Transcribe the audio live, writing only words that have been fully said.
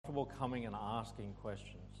comfortable coming and asking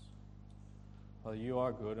questions. Father, you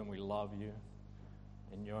are good and we love you.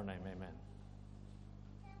 In your name, amen.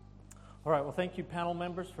 All right, well, thank you, panel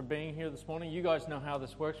members, for being here this morning. You guys know how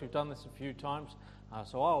this works. We've done this a few times,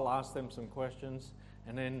 so I'll ask them some questions,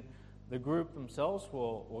 and then the group themselves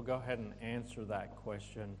will go ahead and answer that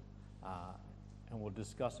question, and we'll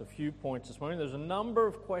discuss a few points this morning. There's a number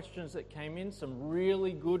of questions that came in, some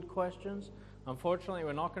really good questions. Unfortunately,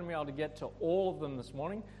 we're not going to be able to get to all of them this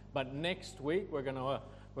morning, but next week we're going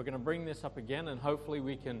to bring this up again, and hopefully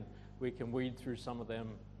we can weed through some of them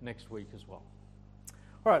next week as well.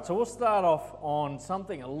 All right, so we'll start off on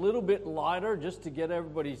something a little bit lighter, just to get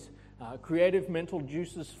everybody's creative mental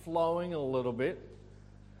juices flowing a little bit.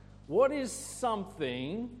 What is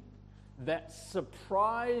something that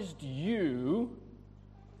surprised you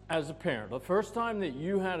as a parent? The first time that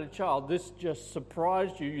you had a child, this just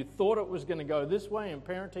surprised you. You thought it was going to go this way and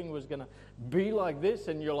parenting was going to be like this,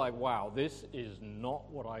 and you're like, wow, this is not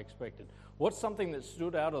what I expected. What's something that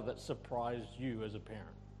stood out or that surprised you as a parent?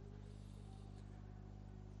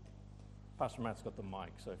 Pastor Matt's got the mic,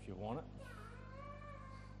 so if you want it.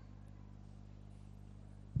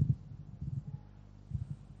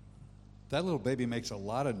 That little baby makes a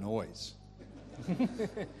lot of noise.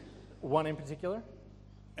 One in particular?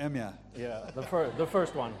 Emya. Yeah, the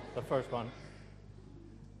first one. The first one.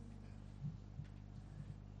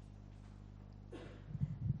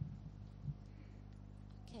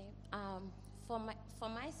 Okay. For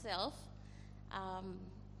myself,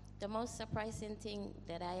 the most surprising thing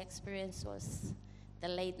that I experienced was the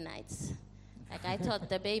late nights. Like, I thought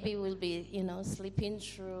the baby will be, sleeping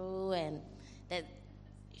through, and that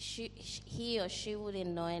he or she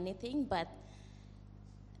wouldn't know anything, but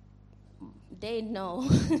they know.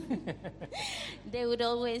 They would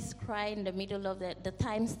always cry in the middle of the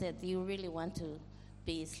times that you really want to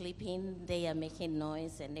be sleeping. They are making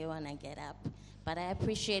noise and they want to get up. But I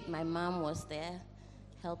appreciate my mom was there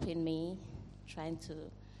helping me, trying to,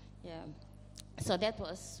 So that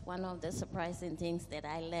was one of the surprising things that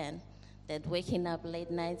I learned, that waking up late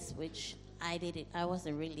nights, which I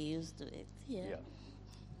wasn't really used to it. Yeah.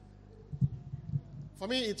 For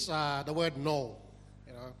me, it's the word no.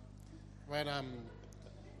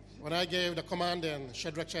 When I gave the command and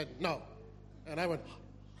Shadrach said no, and I went,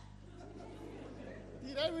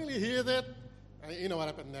 did I really hear that? You know what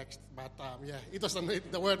happened next, but it was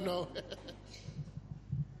the word no.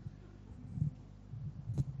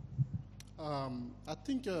 I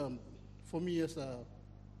think for me as a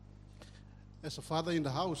father in the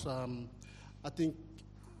house, I think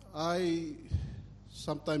I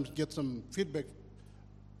sometimes get some feedback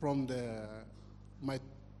from my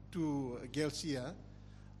two girls here.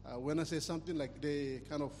 When I say something, like, they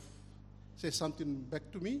kind of say something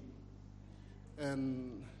back to me,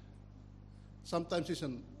 and sometimes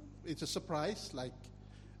it's a surprise. Like,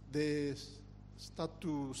 they start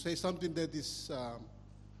to say something that is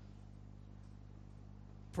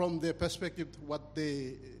from their perspective, what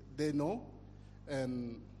they know,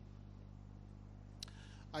 and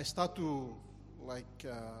I start to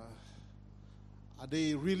are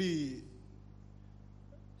they really?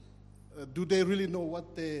 Do they really know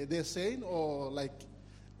what they're saying, or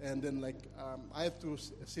and then I have to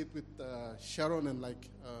sit with Sharon and I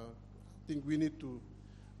think we need to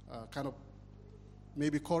kind of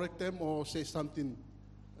maybe correct them or say something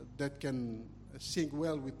that can sync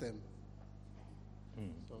well with them.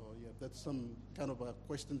 So that's some kind of a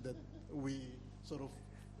question that we sort of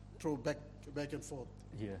throw back and forth.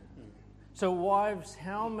 Yeah. So wives,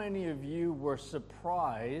 how many of you were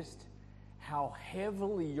surprised how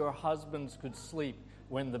heavily your husbands could sleep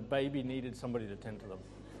when the baby needed somebody to tend to them?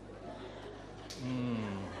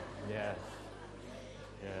 Yes.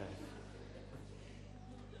 Yes.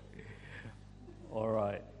 All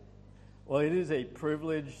right. Well, it is a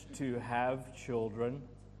privilege to have children,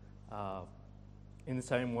 in the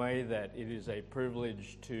same way that it is a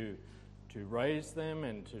privilege to raise them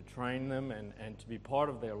and to train them and to be part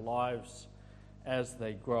of their lives as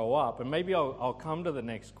they grow up. And maybe I'll come to the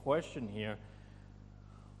next question here.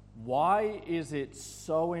 Why is it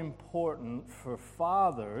so important for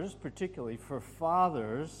fathers, particularly for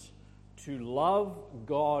fathers, to love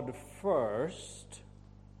God first,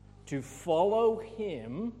 to follow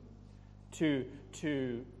Him, to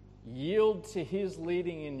yield to His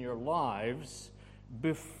leading in your lives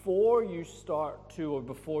before you start to, or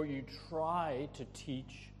before you try to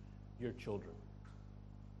teach your children?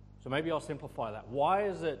 So maybe I'll simplify that. Why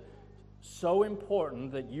is it so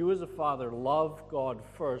important that you as a father love God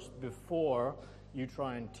first before you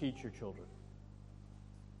try and teach your children?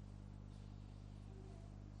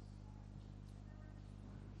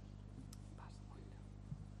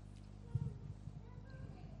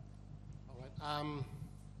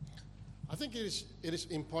 I think it is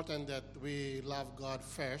important that we love God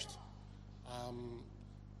first,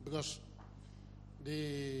 because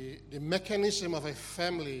the mechanism of a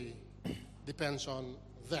family depends on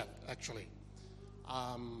that, actually.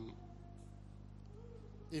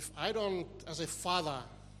 If I don't, as a father,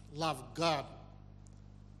 love God,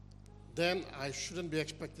 then I shouldn't be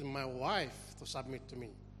expecting my wife to submit to me.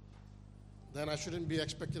 Then I shouldn't be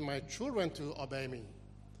expecting my children to obey me,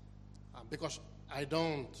 because I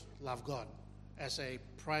don't love God as a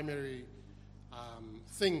primary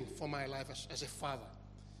thing for my life as a father.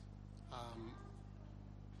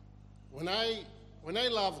 When I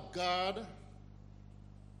love God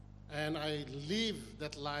and I live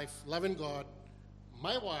that life loving God,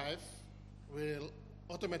 my wife will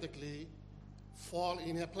automatically fall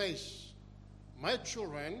in her place. My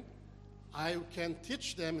children, I can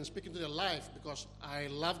teach them and speak into their life because I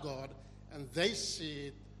love God and they see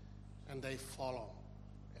it and they follow.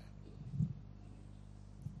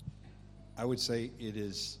 I would say it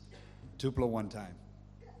is tupelo one time.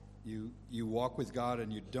 You walk with God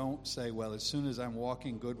and you don't say, well, as soon as I'm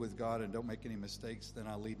walking good with God and don't make any mistakes, then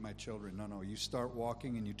I'll lead my children. No, you start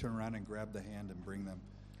walking and you turn around and grab the hand and bring them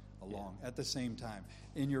along at the same time.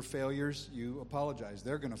 In your failures, you apologize.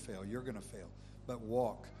 They're going to fail. You're going to fail. But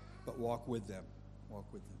walk with them. Walk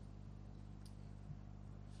with them.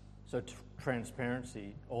 So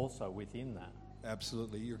transparency also within that.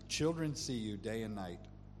 Absolutely. Your children see you day and night.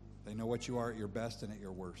 They know what you are at your best and at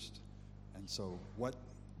your worst. And so what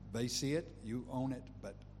they see it, you own it,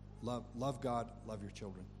 but love God, love your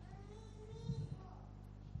children.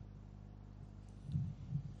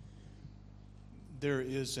 There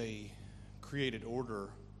is a created order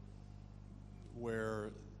where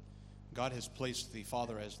God has placed the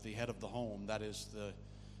father as the head of the home. That is the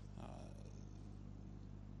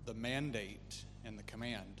mandate and the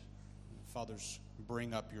command. Fathers,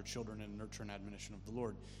 bring up your children in nurture and admonition of the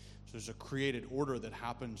Lord. So there's a created order that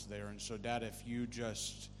happens there. And so, Dad, if you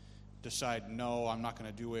just decide, no, I'm not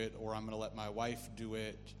going to do it, or I'm going to let my wife do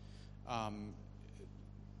it,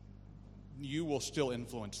 you will still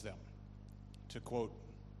influence them. To quote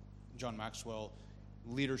John Maxwell,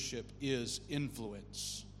 leadership is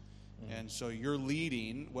influence. And so you're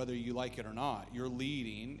leading, whether you like it or not, you're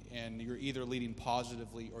leading, and you're either leading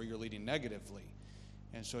positively or you're leading negatively.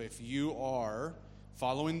 And so if you are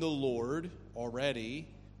following the Lord already,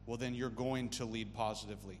 well, then you're going to lead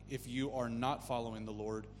positively. If you are not following the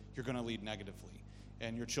Lord, you're going to lead negatively.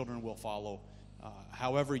 And your children will follow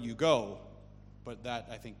however you go. But that,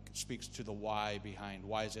 I think, speaks to the why behind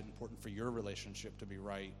why is it important for your relationship to be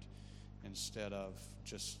right instead of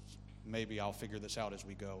just maybe I'll figure this out as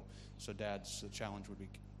we go. So, dads, the challenge would be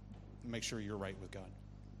make sure you're right with God.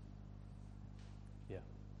 Yeah.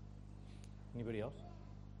 Anybody else?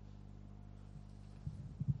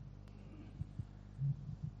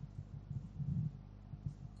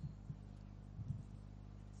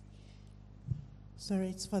 Sorry,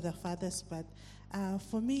 it's for the fathers, but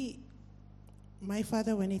for me, my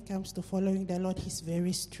father, when it comes to following the Lord, he's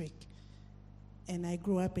very strict. And I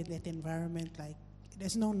grew up in that environment, like,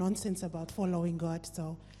 there's no nonsense about following God.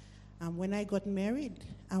 So when I got married,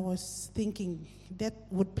 I was thinking that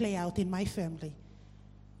would play out in my family.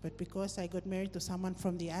 But because I got married to someone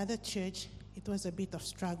from the other church, it was a bit of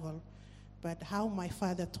struggle. But how my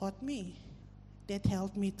father taught me, that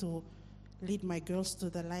helped me to lead my girls to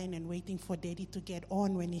the line and waiting for daddy to get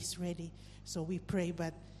on when he's ready. So we pray,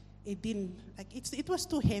 but it didn't, it was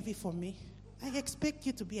too heavy for me. I expect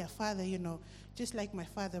you to be a father, just like my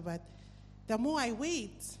father, but the more I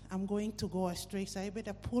wait, I'm going to go astray. So I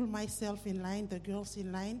better pull myself in line, the girls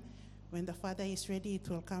in line. When the father is ready, it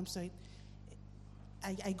will come. So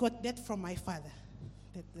I got that from my father.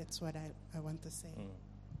 That's what I want to say.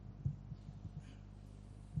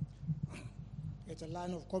 It's a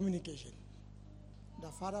line of communication. The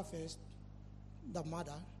father first, the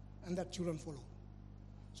mother, and the children follow.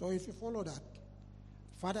 So if you follow that,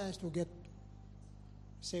 father has to get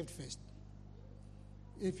saved first.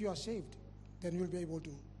 If you are saved, then you'll be able to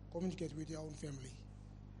communicate with your own family.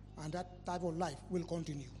 And that type of life will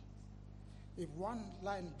continue. If one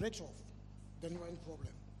line breaks off, then you're in problem.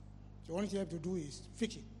 So all you have to do is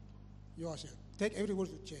fix it yourself. Take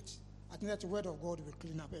everybody to church. I think that the word of God will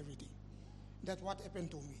clean up everything. That's what happened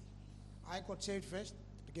to me. I got saved first,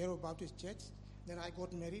 to Gero Baptist Church. Then I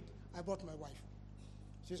got married. I brought my wife.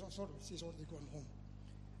 She's already gone home.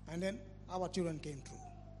 And then our children came through.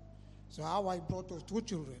 So how I brought those two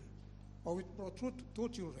children, or we brought two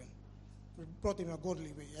children, we brought in a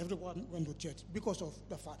godly way. Everyone went to church because of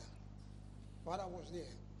the father. Father was there,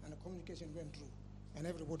 and the communication went through, and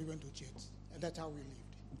everybody went to church. And that's how we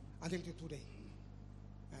lived. until today.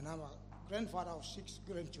 And I'm a grandfather of 6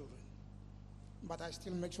 grandchildren. But I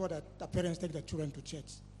still make sure that the parents take the children to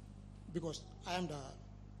church because I am the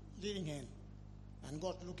leading hand. And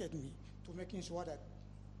God look at me to making sure that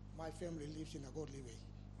my family lives in a godly way.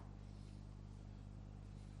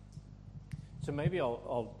 So maybe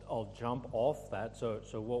I'll jump off that. So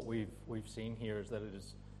what we've seen here is that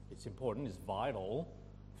it's important, it's vital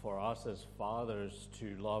for us as fathers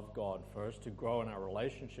to love God first, to grow in our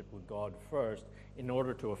relationship with God first, in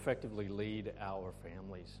order to effectively lead our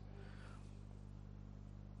families.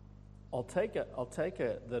 I'll take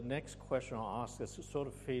the next question I'll ask. This is sort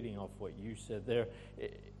of feeding off what you said there.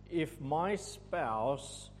 If my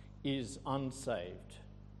spouse is unsaved,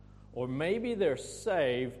 or maybe they're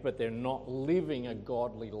saved but they're not living a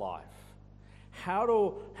godly life, how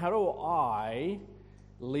do I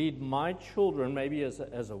lead my children, maybe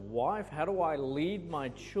as a wife, how do I lead my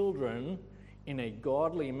children in a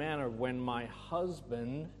godly manner when my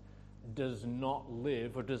husband does not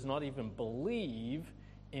live or does not even believe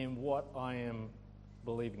in what I am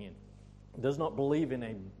believing in? Does not believe in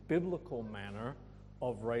a biblical manner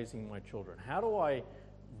of raising my children. How do I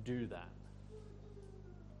do that?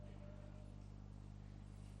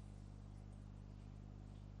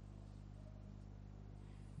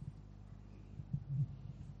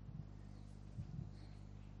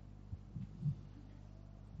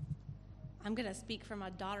 I'm going to speak from a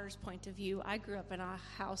daughter's point of view. I grew up in a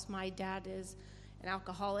house. My dad is an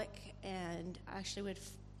alcoholic, and I actually would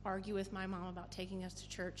argue with my mom about taking us to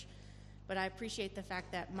church. But I appreciate the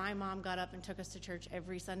fact that my mom got up and took us to church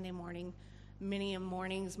every Sunday morning. Many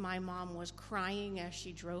mornings, my mom was crying as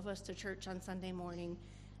she drove us to church on Sunday morning.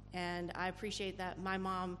 And I appreciate that my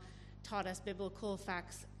mom taught us biblical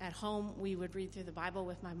facts at home. We would read through the Bible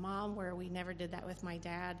with my mom, where we never did that with my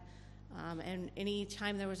dad. And any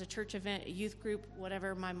time there was a church event, a youth group,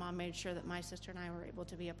 whatever, my mom made sure that my sister and I were able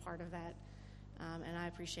to be a part of that. And I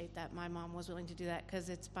appreciate that my mom was willing to do that, because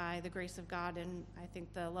it's by the grace of God, and I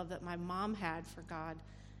think the love that my mom had for God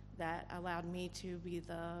that allowed me to be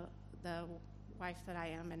the wife that I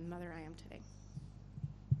am and mother I am today.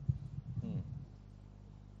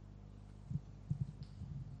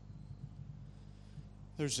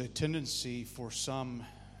 There's a tendency for some,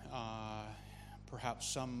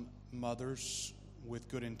 perhaps some mothers with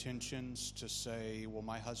good intentions, to say, well,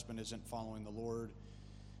 my husband isn't following the Lord.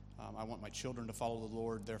 I want my children to follow the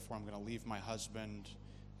Lord, therefore I'm going to leave my husband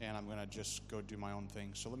and I'm going to just go do my own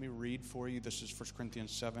thing. So let me read for you. This is 1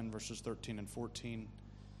 Corinthians 7, verses 13 and 14.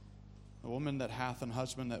 A woman that hath an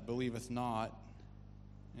husband that believeth not,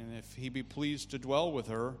 and if he be pleased to dwell with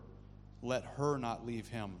her, let her not leave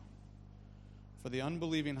him. For the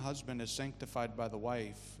unbelieving husband is sanctified by the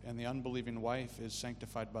wife, and the unbelieving wife is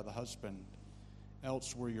sanctified by the husband.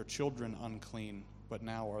 Else were your children unclean, but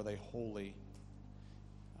now are they holy.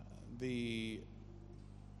 The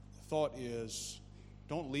thought is,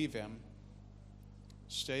 don't leave him.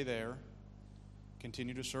 Stay there.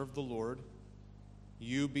 Continue to serve the Lord.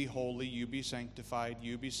 You be holy. You be sanctified.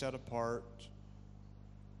 You be set apart.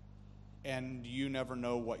 And you never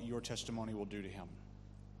know what your testimony will do to him.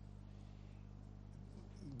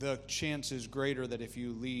 The chance is greater that if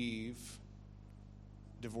you leave,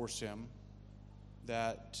 divorce him,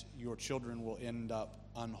 that your children will end up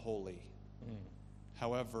unholy.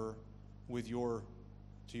 However, with your,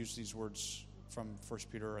 to use these words from 1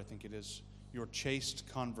 Peter, I think it is, your chaste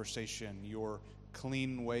conversation, your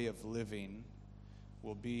clean way of living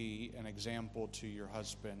will be an example to your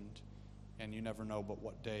husband, and you never know but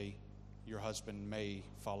what day your husband may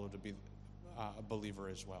follow to be a believer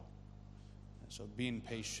as well. So being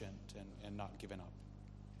patient and not giving up.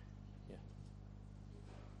 Yeah.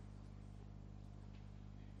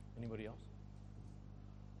 Anybody else?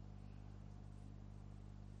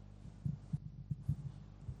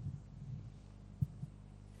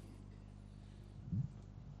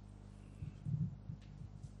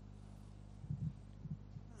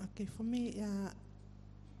 Okay, for me,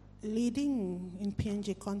 leading in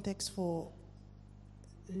PNG context for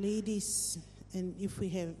ladies, and if we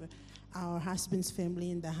have our husband's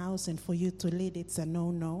family in the house, and for you to lead, it's a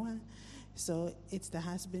no-no. So it's the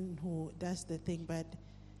husband who does the thing. But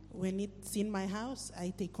when it's in my house,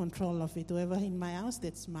 I take control of it. Whoever in my house,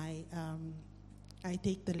 that's my, I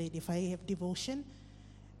take the lead. If I have devotion,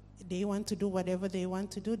 they want to do whatever they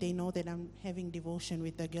want to do. They know that I'm having devotion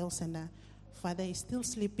with the girls, and the father is still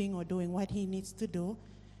sleeping or doing what he needs to do.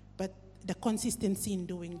 But the consistency in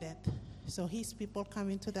doing that. So his people come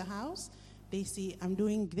into the house, they see I'm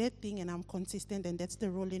doing that thing and I'm consistent, and that's the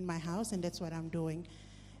role in my house, and that's what I'm doing.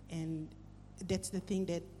 And that's the thing,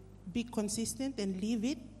 that be consistent and leave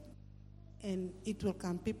it and it will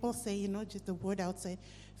come. People say, you know, just the word outside,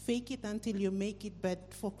 fake it until you make it.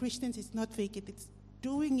 But for Christians, it's not fake it; it's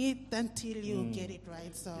doing it until you get it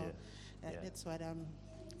right. So that's what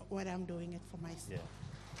I'm doing it for myself.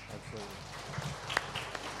 Yeah, absolutely.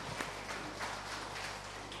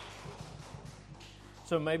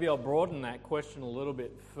 So maybe I'll broaden that question a little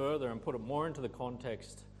bit further and put it more into the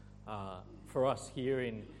context for us here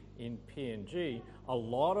in PNG. A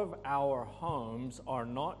lot of our homes are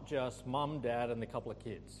not just mom, dad, and a couple of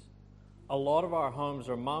kids. A lot of our homes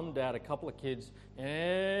are mom, dad, a couple of kids, and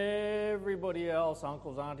everybody else,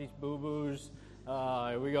 uncles, aunties, boo-boos.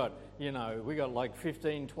 We got like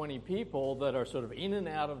 15, 20 people that are sort of in and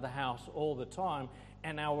out of the house all the time.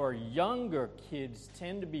 And our younger kids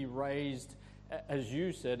tend to be raised, as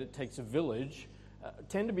you said, it takes a village,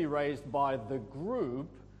 tend to be raised by the group,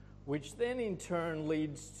 which then in turn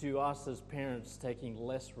leads to us as parents taking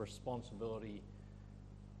less responsibility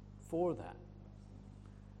for that.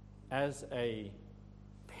 As a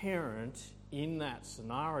parent in that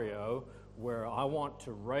scenario where I want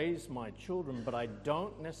to raise my children, but I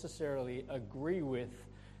don't necessarily agree with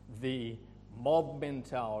the mob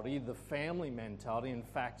mentality, the family mentality. In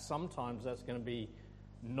fact, sometimes that's going to be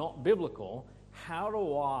not biblical. How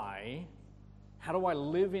do I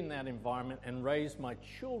live in that environment and raise my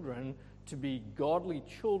children to be godly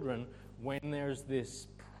children when there's this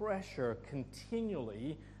pressure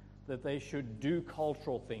continually that they should do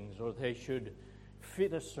cultural things or they should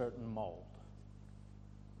fit a certain mold?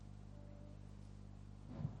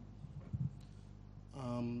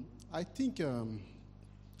 I think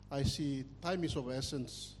I see time is of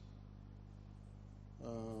essence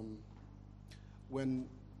when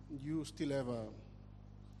you still have a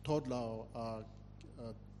toddler or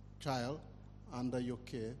a child under your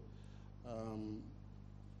care.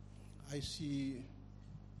 I see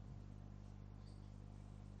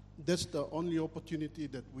that's the only opportunity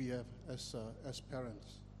that we have as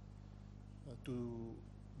parents to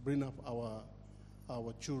bring up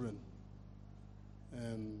our children,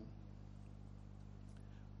 and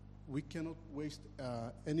we cannot waste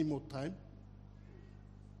any more time.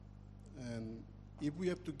 And if we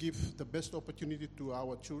have to give the best opportunity to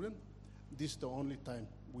our children, this is the only time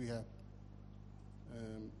we have.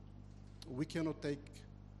 We cannot take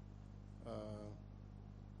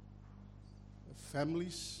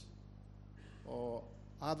families or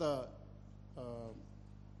other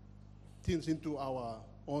things into our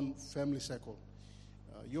own family circle.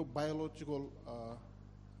 Your biological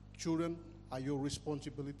children are your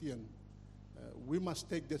responsibility, and we must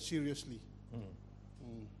take that seriously.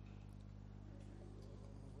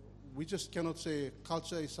 We just cannot say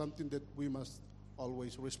culture is something that we must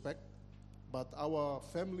always respect, but our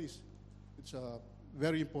families, it's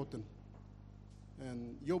very important.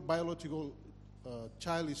 And your biological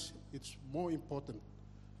child it's more important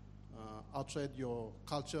outside your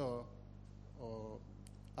culture or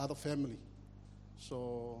other family.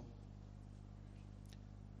 So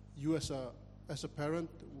you as a parent,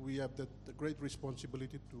 we have the great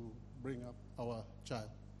responsibility to bring up our child.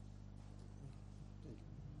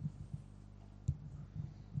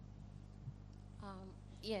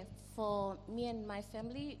 For me and my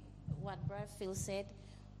family, what Brother Phil said,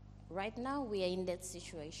 right now we are in that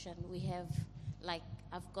situation. We have,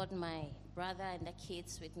 I've got my brother and the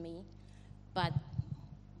kids with me, but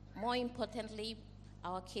more importantly,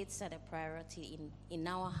 our kids are the priority in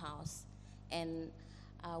our house. And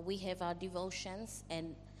we have our devotions,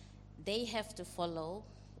 and they have to follow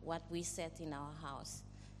what we set in our house.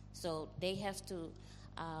 So they have to,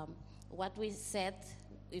 what we set,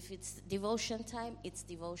 if it's devotion time, it's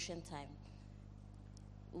devotion time.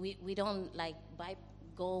 We don't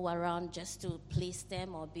go around just to please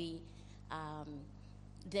them or be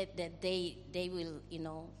that they will,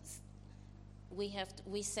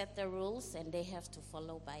 we set the rules and they have to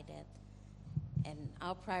follow by that. And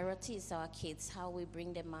our priority is our kids, how we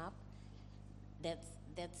bring them up.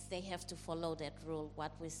 That's they have to follow that rule,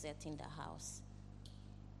 what we set in the house.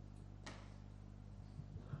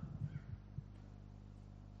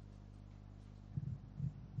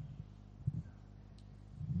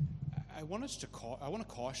 I want to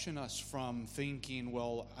caution us from thinking,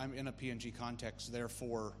 well, I'm in a PNG context,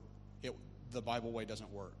 therefore the Bible way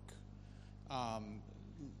doesn't work.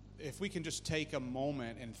 If we can just take a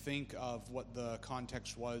moment and think of what the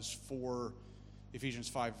context was for Ephesians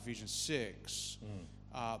 5, Ephesians 6,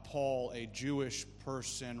 Paul, a Jewish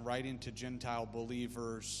person, writing to Gentile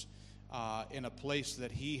believers in a place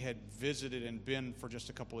that he had visited and been for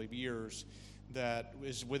just a couple of years, that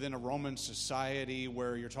is within a Roman society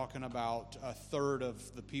where you're talking about a third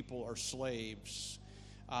of the people are slaves.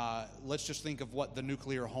 let's just think of what the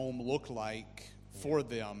nuclear home looked like for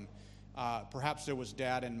them. Perhaps there was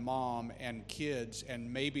dad and mom and kids,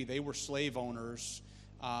 and maybe they were slave owners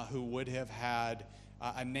who would have had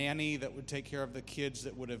a nanny that would take care of the kids,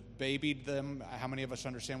 that would have babied them. How many of us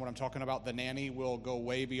understand what I'm talking about? The nanny will go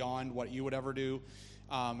way beyond what you would ever do.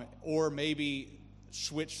 Or maybe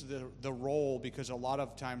switch the role, because a lot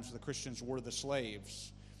of times the Christians were the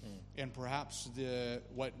slaves. And perhaps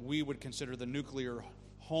what we would consider the nuclear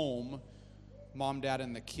home, mom, dad,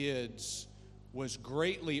 and the kids, was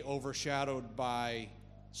greatly overshadowed by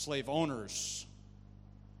slave owners.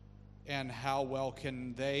 And how well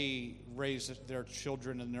can they raise their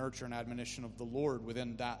children in the nurture and admonition of the Lord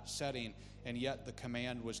within that setting? And yet the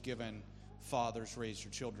command was given, fathers, raise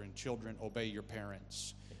your children. Children, obey your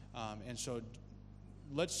parents. And so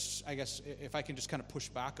let's, I guess, if I can just kind of push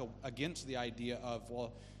back against the idea of,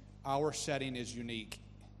 well, our setting is unique.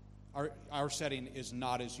 Our setting is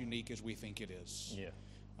not as unique as we think it is. Yeah.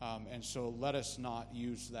 And so let us not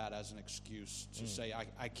use that as an excuse to say,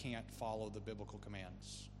 I can't follow the biblical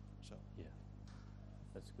commands. So Yeah,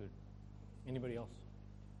 that's good. Anybody else?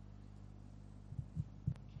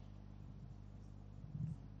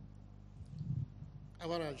 I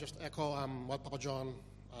want to just echo what Papa John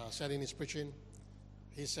said in his preaching.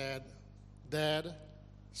 He said, Dad,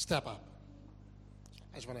 step up.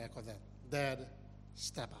 I just want to echo that. Dad,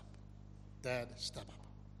 step up. Dad, step up.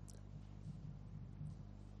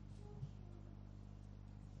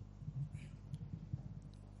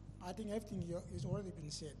 I think everything here is already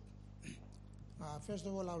been said. First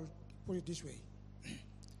of all, I'll put it this way.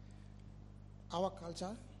 Our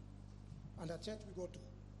culture and the church we go to,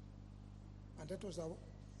 and that was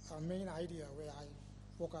our main idea where I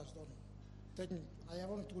focused on I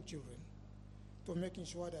have only 2 children, to making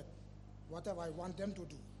sure that whatever I want them to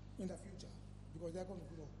do in the future, because they're going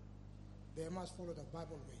to grow, they must follow the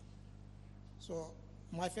Bible way. So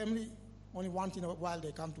my family, only once in a while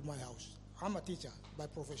they come to my house. I'm a teacher by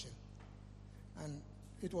profession, and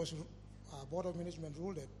it was Board of Management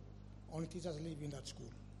rule that only teachers live in that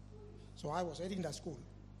school. So I was heading that school,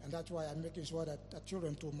 and that's why I'm making sure that the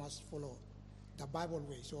children too must follow the Bible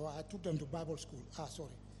way. So I took them to Bible school,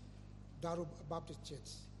 Daru Baptist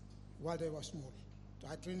Church, while they were small. So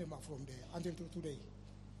I trained them up from there until today.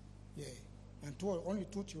 Yeah, and only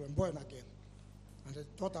 2 children, boy and a girl. And the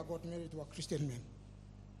daughter got married to a Christian man.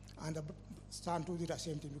 And the son too did the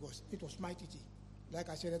same thing, because it was my teaching. Like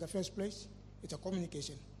I said at the first place, it's a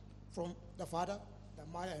communication from the father, the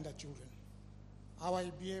mother, and the children. How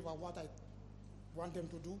I behave or what I want them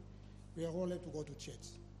to do, we are all led to go to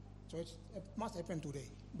church. So it must happen today,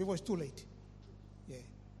 because it's too late. Yeah,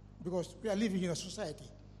 because we are living in a society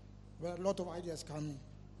where a lot of ideas come,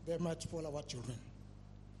 they might spoil our children.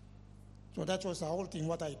 So that was the whole thing,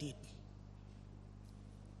 what I did.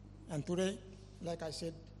 And today, like I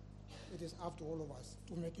said, it is up to all of us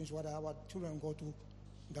to making sure that our children go to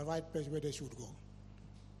the right place where they should go.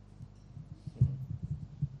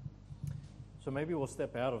 So maybe we'll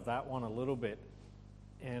step out of that one a little bit,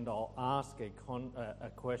 and I'll ask a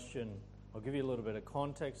question. I'll give you a little bit of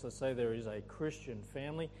context. Let's say there is a Christian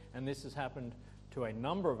family, and this has happened to a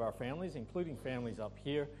number of our families, including families up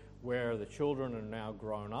here, where the children are now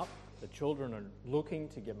grown up. The children are looking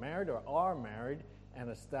to get married or are married and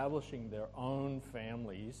establishing their own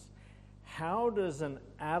families. How does an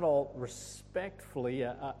adult respectfully,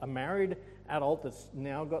 a married adult that's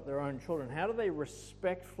now got their own children, how do they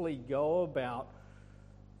respectfully go about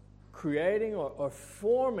creating or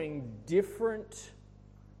forming different,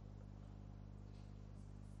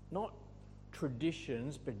 not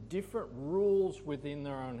traditions, but different rules within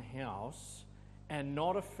their own house and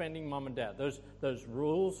not offending mum and dad? Those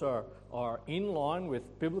rules are in line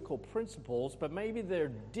with biblical principles, but maybe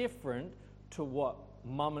they're different to what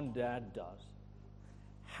mum and dad does.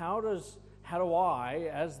 How do I,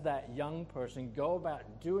 as that young person, go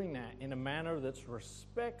about doing that in a manner that's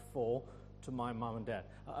respectful to my mum and dad?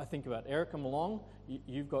 I think about Erica Malong.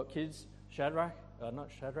 You've got kids.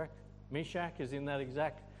 Meshach is in that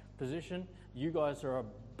exact position. You guys are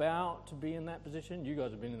about to be in that position. You guys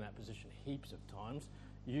have been in that position heaps of times.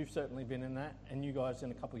 You've certainly been in that, and you guys in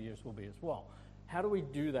a couple of years will be as well. How do we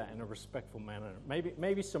do that in a respectful manner?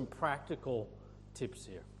 Maybe some practical tips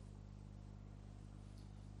here.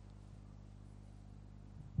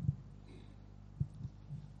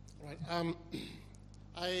 Right.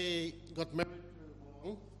 I got married to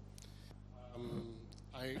Malong.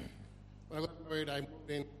 When I got married, I moved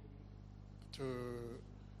in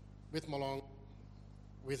with Malong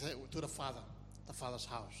to the father's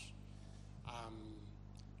house.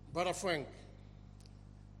 Brother Frank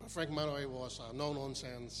Manoy was a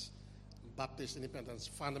no-nonsense, Baptist independence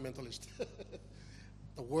fundamentalist.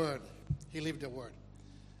 The Word. He lived the Word.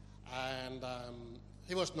 And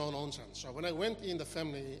he was no nonsense. So when I went in the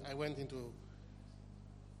family, I went into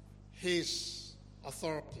his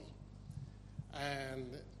authority.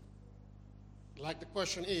 And like the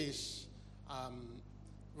question is,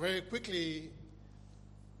 very quickly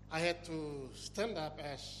I had to stand up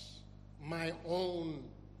as my own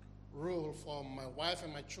rule for my wife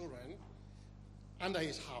and my children under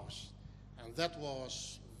his house. And that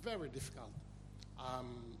was very difficult,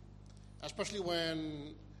 especially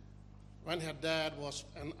when her dad was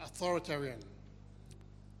an authoritarian.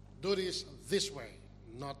 Do this way,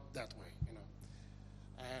 not that way, you know.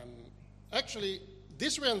 And actually,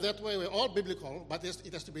 this way and that way were all biblical, but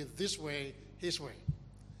it has to be this way, his way.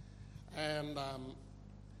 And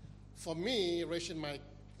for me, raising my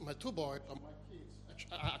two boys, or my kids,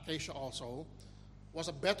 Acacia also, was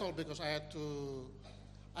a battle because I had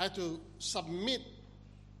to submit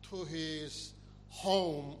to his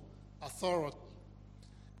home authority.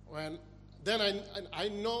 Then I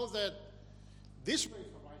know that this way is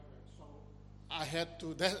the right way, so I had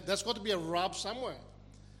to. There's got to be a rub somewhere.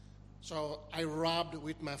 So I rubbed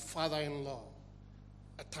with my father-in-law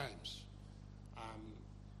at times.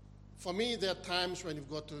 For me, there are times when you've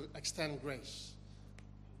got to extend grace.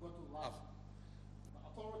 You've got to love. The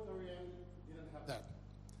authoritarian didn't have that.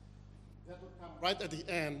 That would come right at the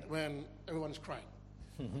end when everyone is crying.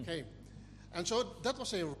 Okay? And so that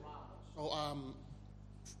was a rub.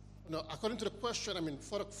 So, according to the question,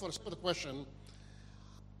 for the question,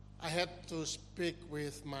 I had to speak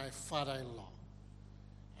with my father-in-law.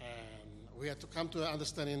 And we had to come to an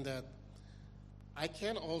understanding that I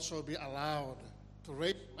can also be allowed to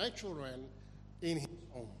raise my children in his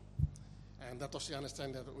home. And that was the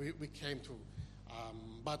understanding that we came to.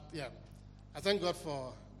 But yeah, I thank God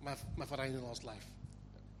for my father-in-law's life.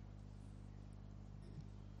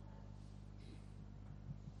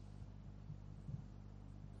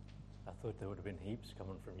 I thought there would have been heaps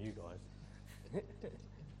coming from you guys.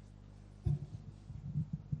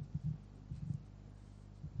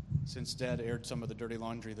 Since Dad aired some of the dirty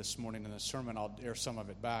laundry this morning in the sermon, I'll air some of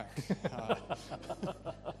it back.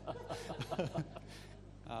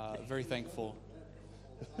 Very thankful.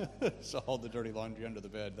 So all the dirty laundry under the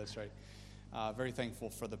bed, that's right. Very thankful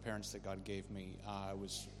for the parents that God gave me. I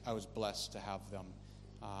was blessed to have them.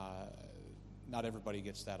 Not everybody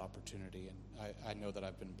gets that opportunity, and I know that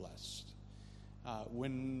I've been blessed.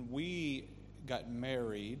 When we got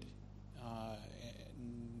married,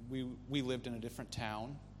 we lived in a different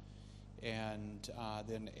town. And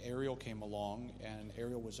then Ariel came along, and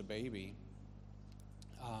Ariel was a baby.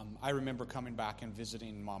 I remember coming back and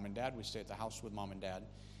visiting Mom and Dad. We stayed at the house with Mom and Dad.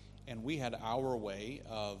 And we had our way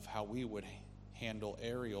of how we would handle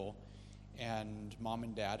Ariel. And Mom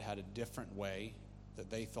and Dad had a different way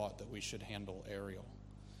that they thought that we should handle Ariel.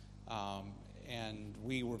 And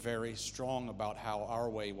we were very strong about how our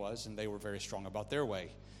way was, and they were very strong about their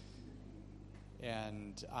way.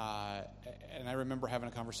 And I remember having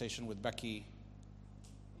a conversation with Becky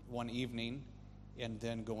one evening, and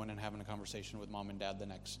then going and having a conversation with Mom and Dad the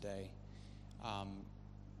next day.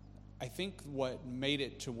 I think what made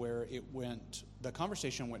it to where the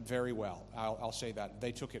conversation went very well. I'll say that.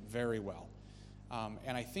 They took it very well.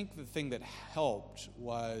 And I think the thing that helped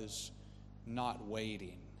was not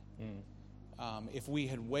waiting. If we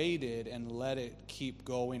had waited and let it keep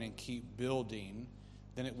going and keep building,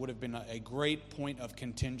 then it would have been a great point of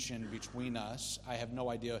contention between us. I have no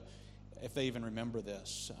idea if they even remember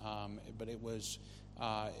this, but it was,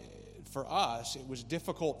 for us, it was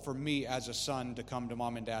difficult for me as a son to come to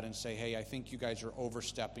Mom and Dad and say, hey, I think you guys are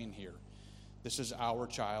overstepping here. This is our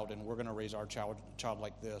child, and we're going to raise our child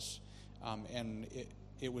like this. And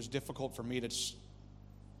it was difficult for me to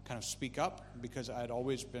kind of speak up because I had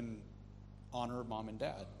always been honor Mom and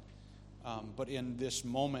Dad. But in this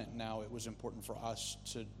moment now, it was important for us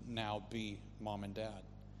to now be Mom and Dad.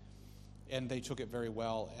 And they took it very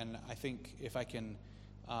well. And I think if I can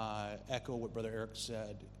echo what Brother Eric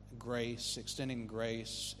said, grace, extending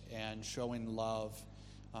grace and showing love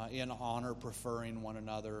in honor, preferring one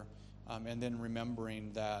another, and then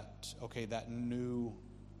remembering that, okay, that new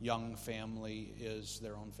young family is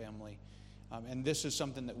their own family. And this is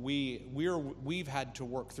something that we've had to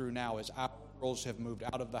work through now as our girls have moved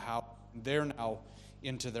out of the house. They're now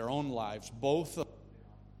into their own lives. Both of them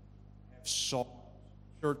have sought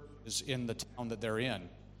churches in the town that they're in.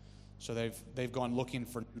 So they've gone looking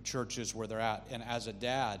for new churches where they're at. And as a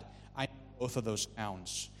dad, I know both of those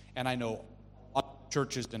towns. And I know a lot of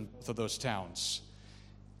churches in both of those towns.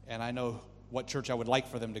 And I know what church I would like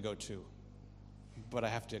for them to go to. But I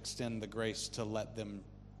have to extend the grace to let them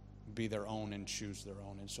be their own and choose their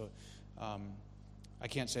own. And so I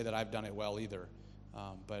can't say that I've done it well either,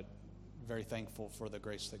 but very thankful for the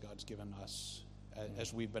grace that God's given us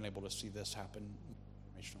as we've been able to see this happen.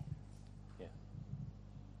 Yeah.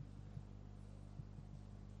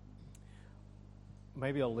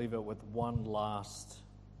 Maybe I'll leave it with one last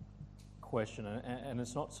question, and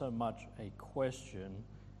it's not so much a question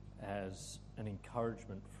as an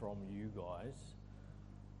encouragement from you guys.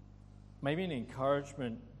 Maybe an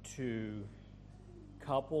encouragement to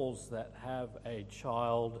couples that have a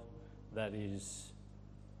child that is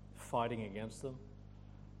fighting against them.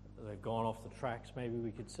 They've gone off the tracks, maybe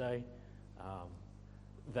we could say.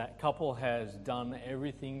 That couple has done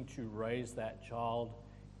everything to raise that child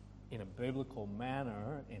in a biblical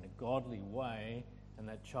manner, in a godly way, and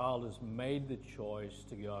that child has made the choice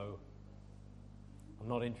to go, I'm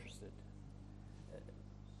not interested.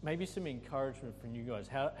 Maybe some encouragement from you guys.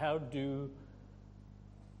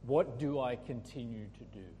 What do I continue to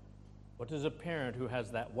do? What does a parent who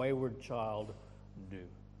has that wayward child do?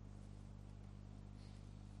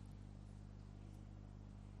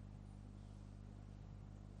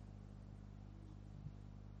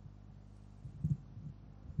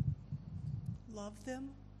 Love them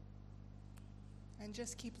and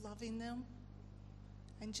just keep loving them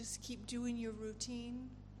and just keep doing your routine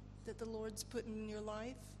that the Lord's put in your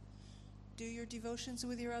life. Do your devotions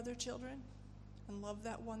with your other children and love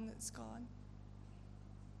that one that's gone.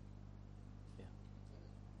 Yeah.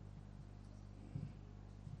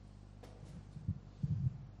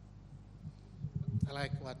 I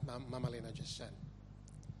like what Mama Lena just said.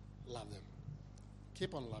 Love them.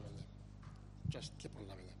 Keep on loving them. Just keep on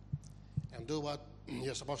loving them. And do what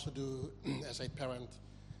you're supposed to do as a parent.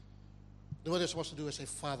 Do what you're supposed to do as a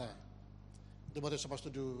father. Do what you're supposed to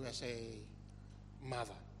do as a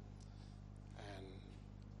mother. And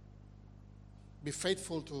be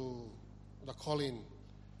faithful to the calling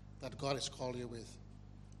that God has called you with.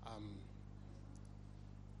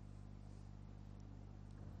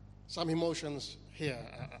 Some emotions here,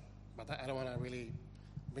 but I don't want to really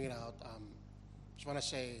bring it out. Just want to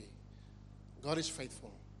say, God is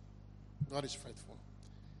faithful. God is faithful.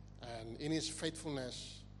 And in His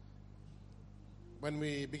faithfulness, when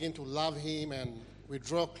we begin to love Him and we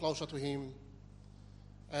draw closer to Him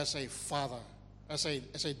as a father, as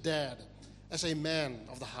a dad, as a man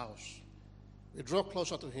of the house, we draw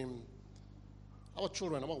closer to Him, our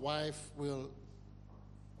children, our wife will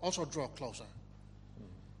also draw closer.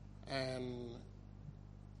 And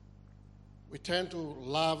we tend to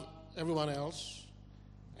love everyone else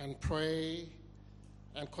and pray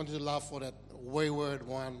and continue to love for that wayward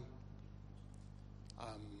one.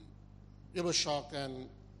 You were shocked and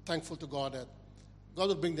thankful to God that God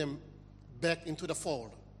will bring them back into the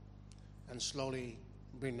fold and slowly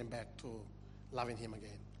bring them back to loving Him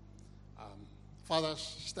again.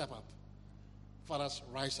 Fathers, step up. Fathers,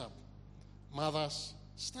 rise up. Mothers,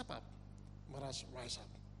 step up. Mothers, rise up.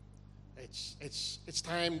 It's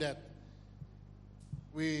time that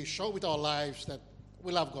we show with our lives that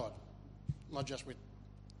we love God, not just with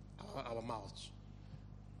our mouths.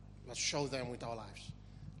 Let's show them with our lives.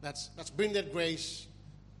 Let's bring that grace.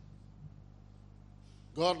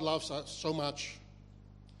 God loves us so much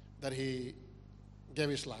that He gave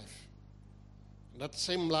His life. And that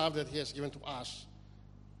same love that He has given to us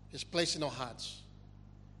is placed in our hearts.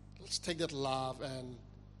 Let's take that love and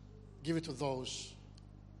give it to those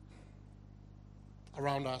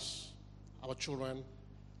around us, our children,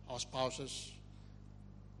 our spouses,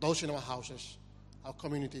 those in our houses, our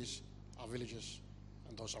communities, our villages,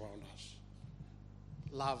 and those around us.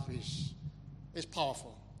 Love is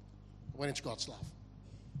powerful when it's God's love.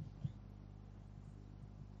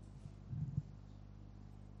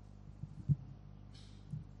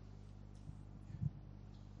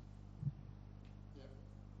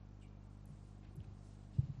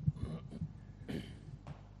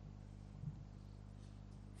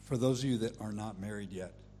 For those of you that are not married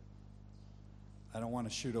yet, I don't want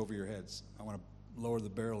to shoot over your heads. I want to lower the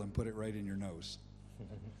barrel and put it right in your nose.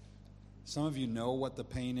 Some of you know what the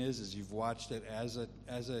pain is as you've watched it as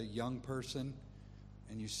a young person,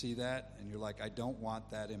 and you see that, and you're like, I don't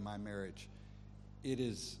want that in my marriage. It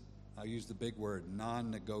is, I'll use the big word,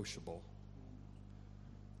 non-negotiable.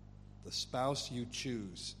 The spouse you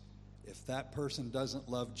choose, if that person doesn't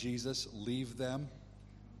love Jesus, leave them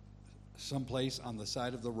someplace on the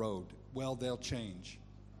side of the road. Well, they'll change.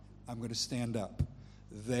 I'm going to stand up.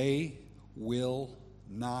 They will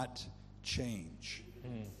not change.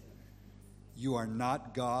 You are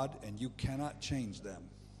not God, and you cannot change them.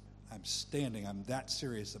 I'm that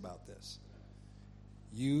serious about this.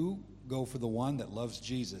 You go for the one that loves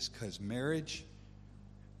Jesus, because marriage,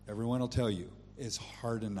 everyone will tell you, is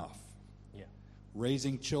hard enough. Yeah.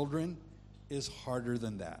 Raising children is harder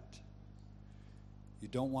than that. You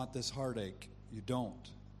don't want this heartache. You don't.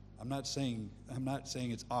 I'm not saying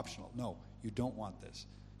it's optional. No, you don't want this.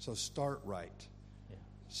 So start right. Yeah.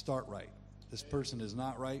 Start right. This person is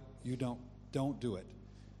not right. You don't do it.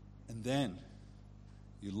 And then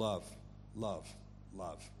you love.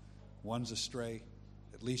 One's astray.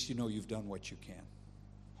 At least you know you've done what you can.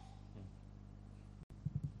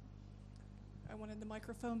 I wanted the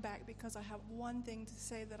microphone back because I have one thing to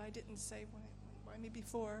say that I didn't say when it went by me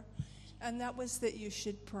before, and that was that you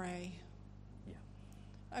should pray. Yeah.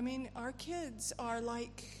 I mean, our kids are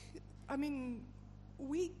like,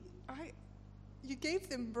 you gave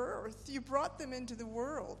them birth. You brought them into the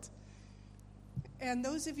world. And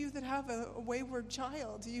those of you that have a wayward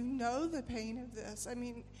child, you know the pain of this. I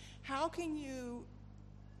mean, how can you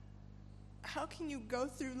go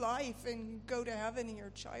through life and go to heaven and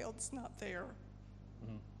your child's not there?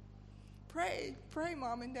 Mm-hmm. Pray,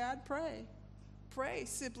 Mom and Dad, pray. Pray,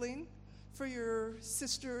 sibling, for your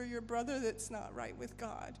sister or your brother that's not right with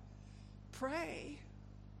God. Pray.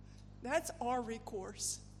 That's our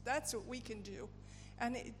recourse. That's what we can do.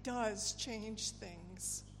 And it does change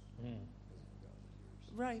things. Mm.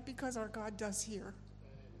 Right, because our God does hear.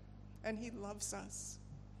 And he loves us.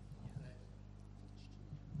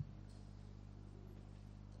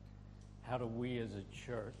 How do we as a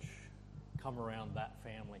church come around that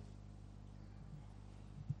family?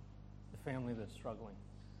 The family that's struggling.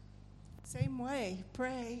 Same way,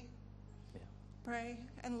 pray. Yeah. Pray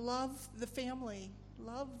and love the family.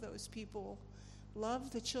 Love those people.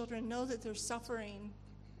 Love the children. Know that they're suffering.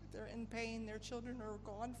 They're in pain. Their children are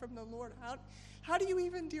gone from the Lord. How do you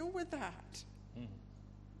even deal with that? Mm.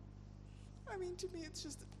 I mean, to me, it's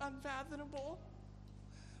just unfathomable.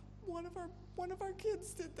 One of our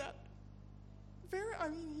kids did that.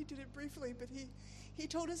 He did it briefly, but he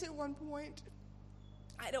told us at one point,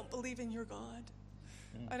 I don't believe in your God.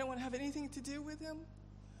 I don't want to have anything to do with him.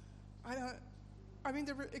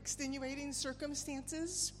 There were extenuating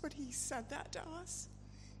circumstances, but he said that to us.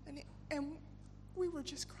 And we were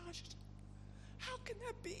just crushed. How can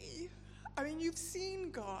that be? I mean, you've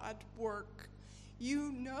seen God work.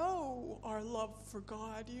 You know our love for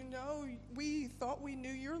God. You know we thought we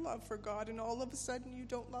knew your love for God, and all of a sudden you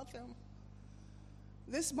don't love him.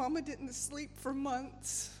 This mama didn't sleep for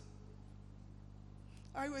months.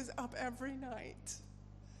 I was up every night.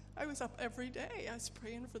 I was up every day. I was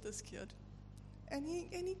praying for this kid. And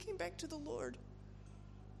he came back to the Lord.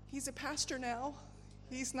 He's a pastor now.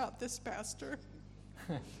 He's not this pastor.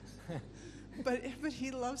 But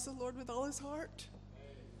he loves the Lord with all his heart.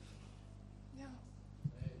 Yeah.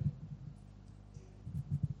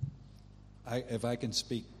 If I can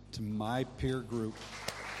speak to my peer group.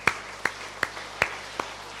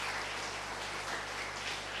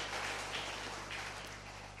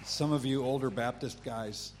 Some of you older Baptist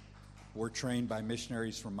guys were trained by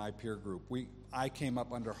missionaries from my peer group. I came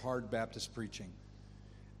up under hard Baptist preaching.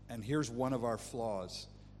 And here's one of our flaws.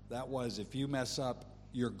 That was, if you mess up,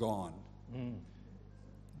 you're gone. Mm.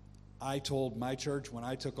 I told my church when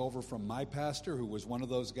I took over from my pastor, who was one of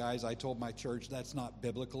those guys, I told my church that's not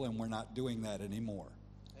biblical and we're not doing that anymore.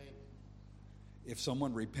 Hey. If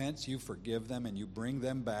someone repents, you forgive them and you bring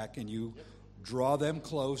them back and you draw them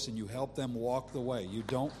close and you help them walk the way. You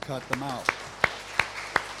don't cut them out.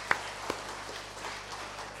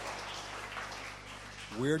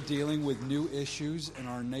 We're dealing with new issues in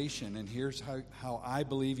our nation, and here's how I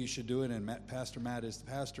believe you should do it, and Pastor Matt is the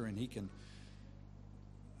pastor, and he can,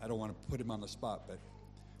 I don't want to put him on the spot, but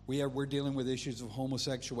we're dealing with issues of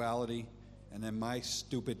homosexuality, and then my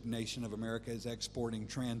stupid nation of America is exporting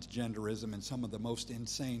transgenderism and some of the most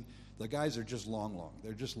insane. The guys are just long.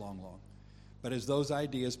 They're just long. But as those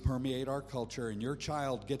ideas permeate our culture and your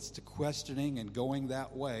child gets to questioning and going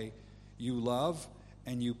that way, you love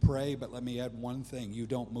and you pray, but let me add one thing. You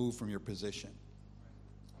don't move from your position.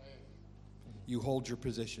 You hold your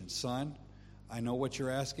position. Son, I know what you're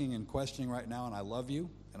asking and questioning right now, and I love you,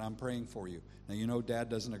 and I'm praying for you. Now, you know Dad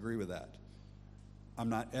doesn't agree with that. I'm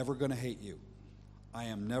not ever going to hate you. I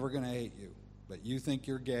am never going to hate you. But you think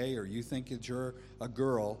you're gay or you think that you're a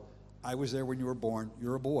girl. I was there when you were born.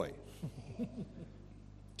 You're a boy.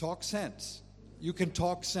 Talk sense. You can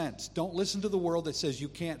talk sense. Don't listen to the world that says you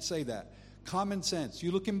can't say that. Common sense. You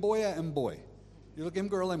look him boy, I am boy. You look him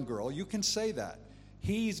girl, I'm girl. You can say that.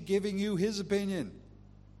 He's giving you his opinion.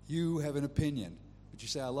 You have an opinion. But you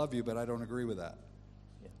say, I love you, but I don't agree with that.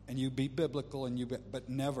 Yeah. And you be biblical, but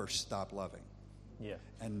never stop loving. Yeah.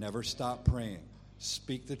 And never stop praying.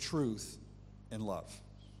 Speak the truth in love.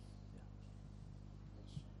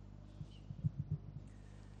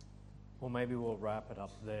 Well, maybe we'll wrap it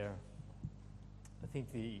up there. I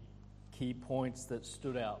think the key points that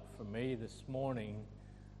stood out for me this morning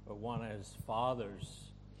are, one, as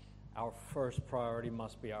fathers, our first priority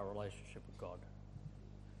must be our relationship with God.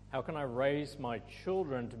 How can I raise my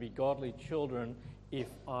children to be godly children if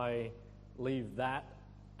I leave that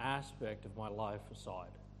aspect of my life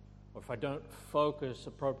aside? Or if I don't focus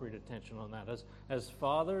appropriate attention on that? As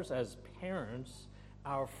fathers, as parents,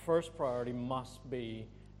 our first priority must be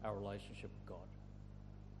our relationship with God.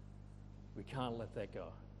 We can't let that go.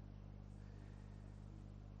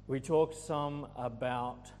 We talked some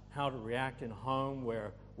about how to react in home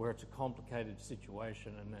where it's a complicated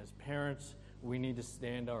situation. And as parents, we need to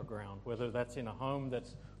stand our ground, whether that's in a home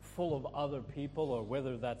that's full of other people or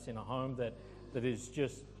whether that's in a home that is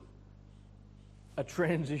just a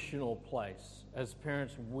transitional place. As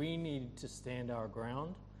parents, we need to stand our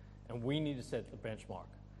ground and we need to set the benchmark.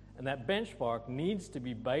 And that benchmark needs to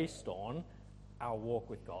be based on our walk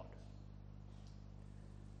with God.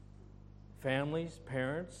 Families,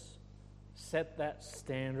 parents, set that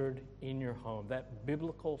standard in your home, that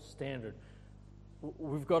biblical standard.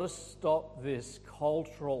 We've got to stop this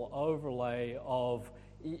cultural overlay of,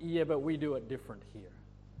 yeah, but we do it different here.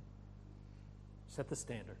 Set the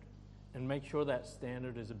standard and make sure that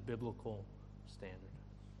standard is a biblical standard.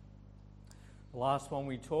 The last one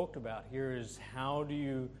we talked about here is, how do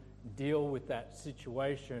you deal with that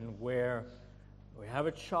situation where we have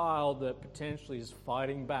a child that potentially is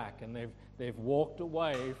fighting back and they've walked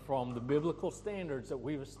away from the biblical standards that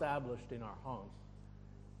we've established in our home.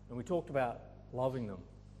 And we talked about loving them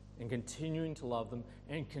and continuing to love them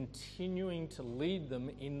and continuing to lead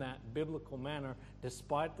them in that biblical manner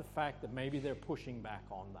despite the fact that maybe they're pushing back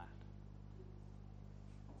on that.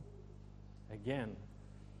 Again,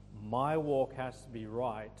 my walk has to be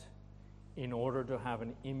right in order to have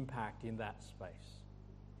an impact in that space.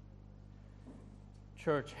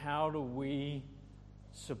 Church, how do we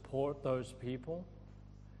support those people?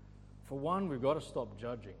 For one, we've got to stop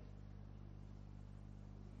judging.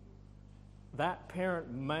 That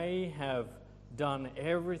parent may have done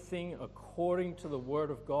everything according to the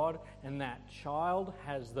Word of God, and that child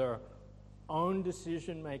has their own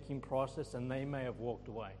decision-making process, and they may have walked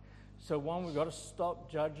away. So one, we've got to stop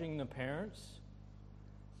judging the parents,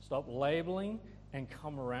 stop labeling, and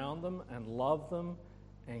come around them and love them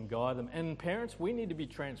and guide them. And parents, we need to be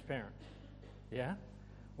transparent. Yeah?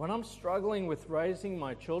 When I'm struggling with raising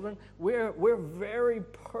my children, we're very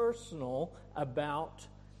personal about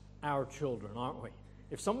our children, aren't we?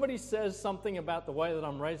 If somebody says something about the way that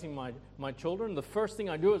I'm raising my children, the first thing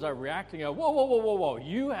I do is I react and go, whoa, whoa, whoa, whoa, whoa.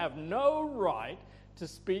 You have no right to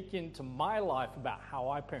speak into my life about how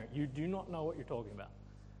I parent. You do not know what you're talking about.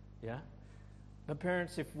 Yeah? Now,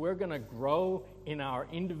 parents, if we're going to grow in our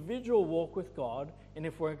individual walk with God, and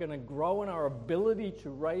if we're going to grow in our ability to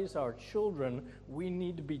raise our children, we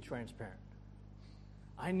need to be transparent.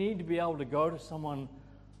 I need to be able to go to someone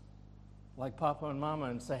like Papa and Mama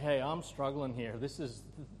and say, hey, I'm struggling here. This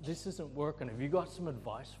isn't working. Have you got some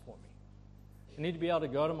advice for me? I need to be able to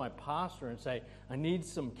go to my pastor and say, I need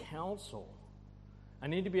some counsel. I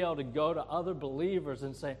need to be able to go to other believers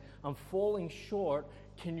and say, I'm falling short.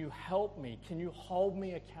 Can you help me? Can you hold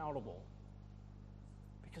me accountable?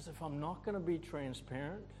 Because if I'm not going to be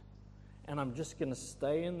transparent and I'm just going to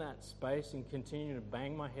stay in that space and continue to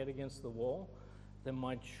bang my head against the wall, then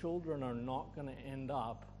my children are not going to end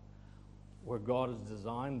up where God has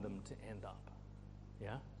designed them to end up.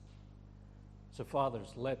 Yeah? So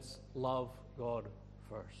fathers, let's love God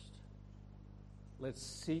first. Let's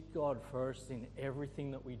seek God first in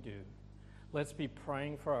everything that we do. Let's be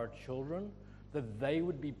praying for our children that they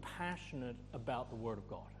would be passionate about the Word of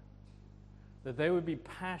God. That they would be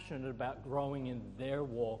passionate about growing in their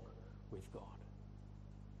walk with God.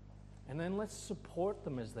 And then let's support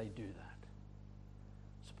them as they do that.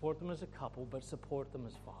 Support them as a couple, but support them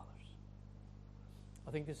as fathers.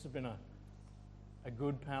 I think this has been a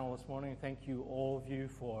good panel this morning. Thank you, all of you,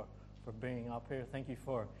 for being up here. Thank you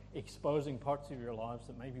for exposing parts of your lives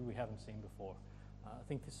that maybe we haven't seen before. I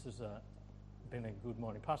think this has been a good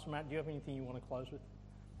morning. Pastor Matt, do you have anything you want to close with?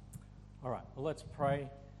 All right, well, let's pray,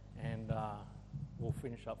 and we'll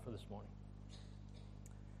finish up for this morning.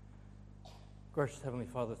 Gracious Heavenly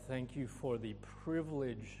Father, thank you for the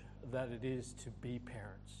privilege that it is to be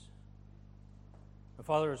parents. And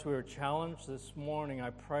Father, as we were challenged this morning, I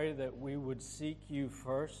pray that we would seek you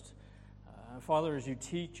first. Father, as you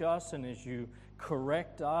teach us and as you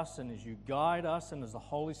correct us and as you guide us and as the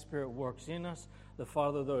Holy Spirit works in us, that,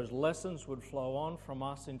 Father, those lessons would flow on from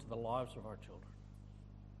us into the lives of our children.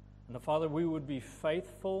 And, Father, we would be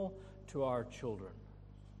faithful to our children.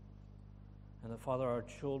 And that, Father, our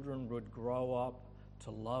children would grow up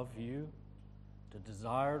to love you, to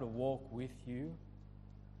desire to walk with you.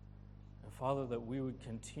 And, Father, that we would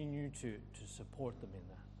continue to support them in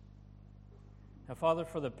that. Now, Father,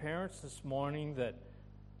 for the parents this morning that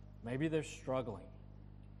maybe they're struggling,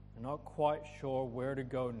 they're not quite sure where to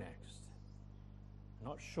go next,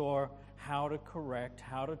 not sure how to correct,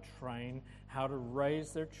 how to train, how to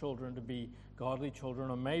raise their children to be godly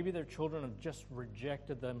children, or maybe their children have just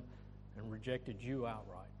rejected them and rejected you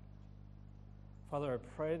outright. Father, I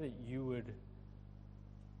pray that you would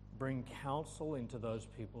bring counsel into those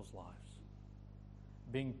people's lives,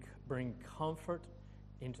 bring comfort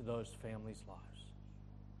into those families' lives.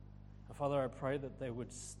 And Father, I pray that they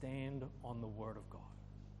would stand on the Word of God.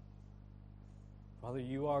 Father,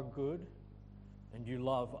 you are good, and you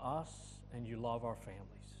love us, and you love our families.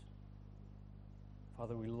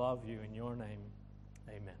 Father, we love you. In your name,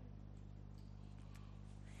 amen.